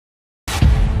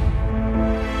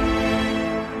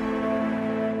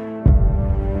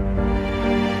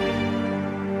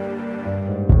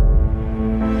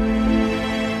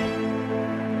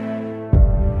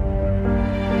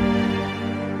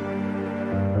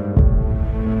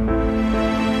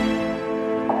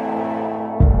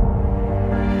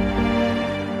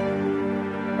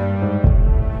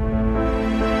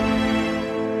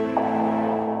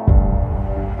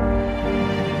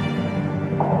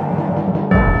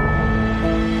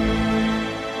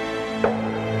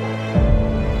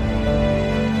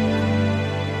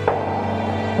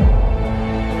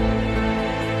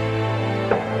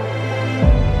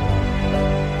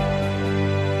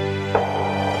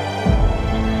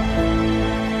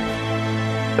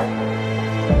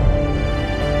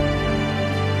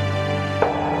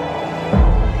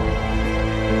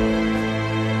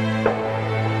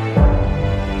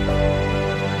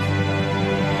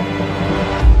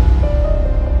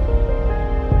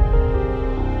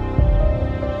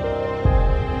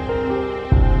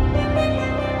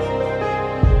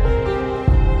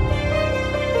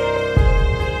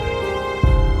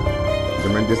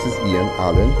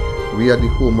Island. We are the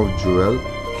home of Joel,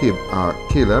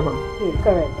 Caleb,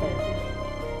 Correct.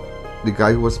 the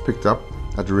guy who was picked up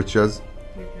at Richard's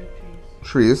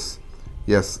Trace.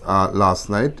 Yes, last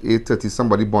night, 8:30,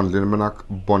 somebody bundled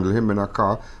him in a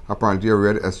car, apparently a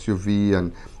red SUV,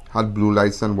 and had blue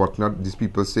lights and whatnot. These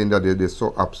people saying that they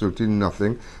saw absolutely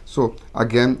nothing. So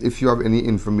again, if you have any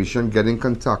information, get in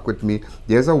contact with me.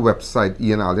 There's a website,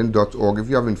 ianallen.org. If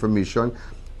you have information,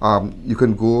 you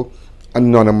can go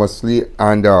anonymously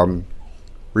and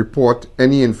report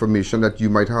any information that you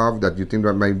might have that you think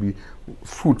that might be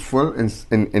fruitful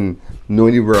in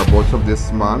knowing the whereabouts of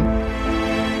this man.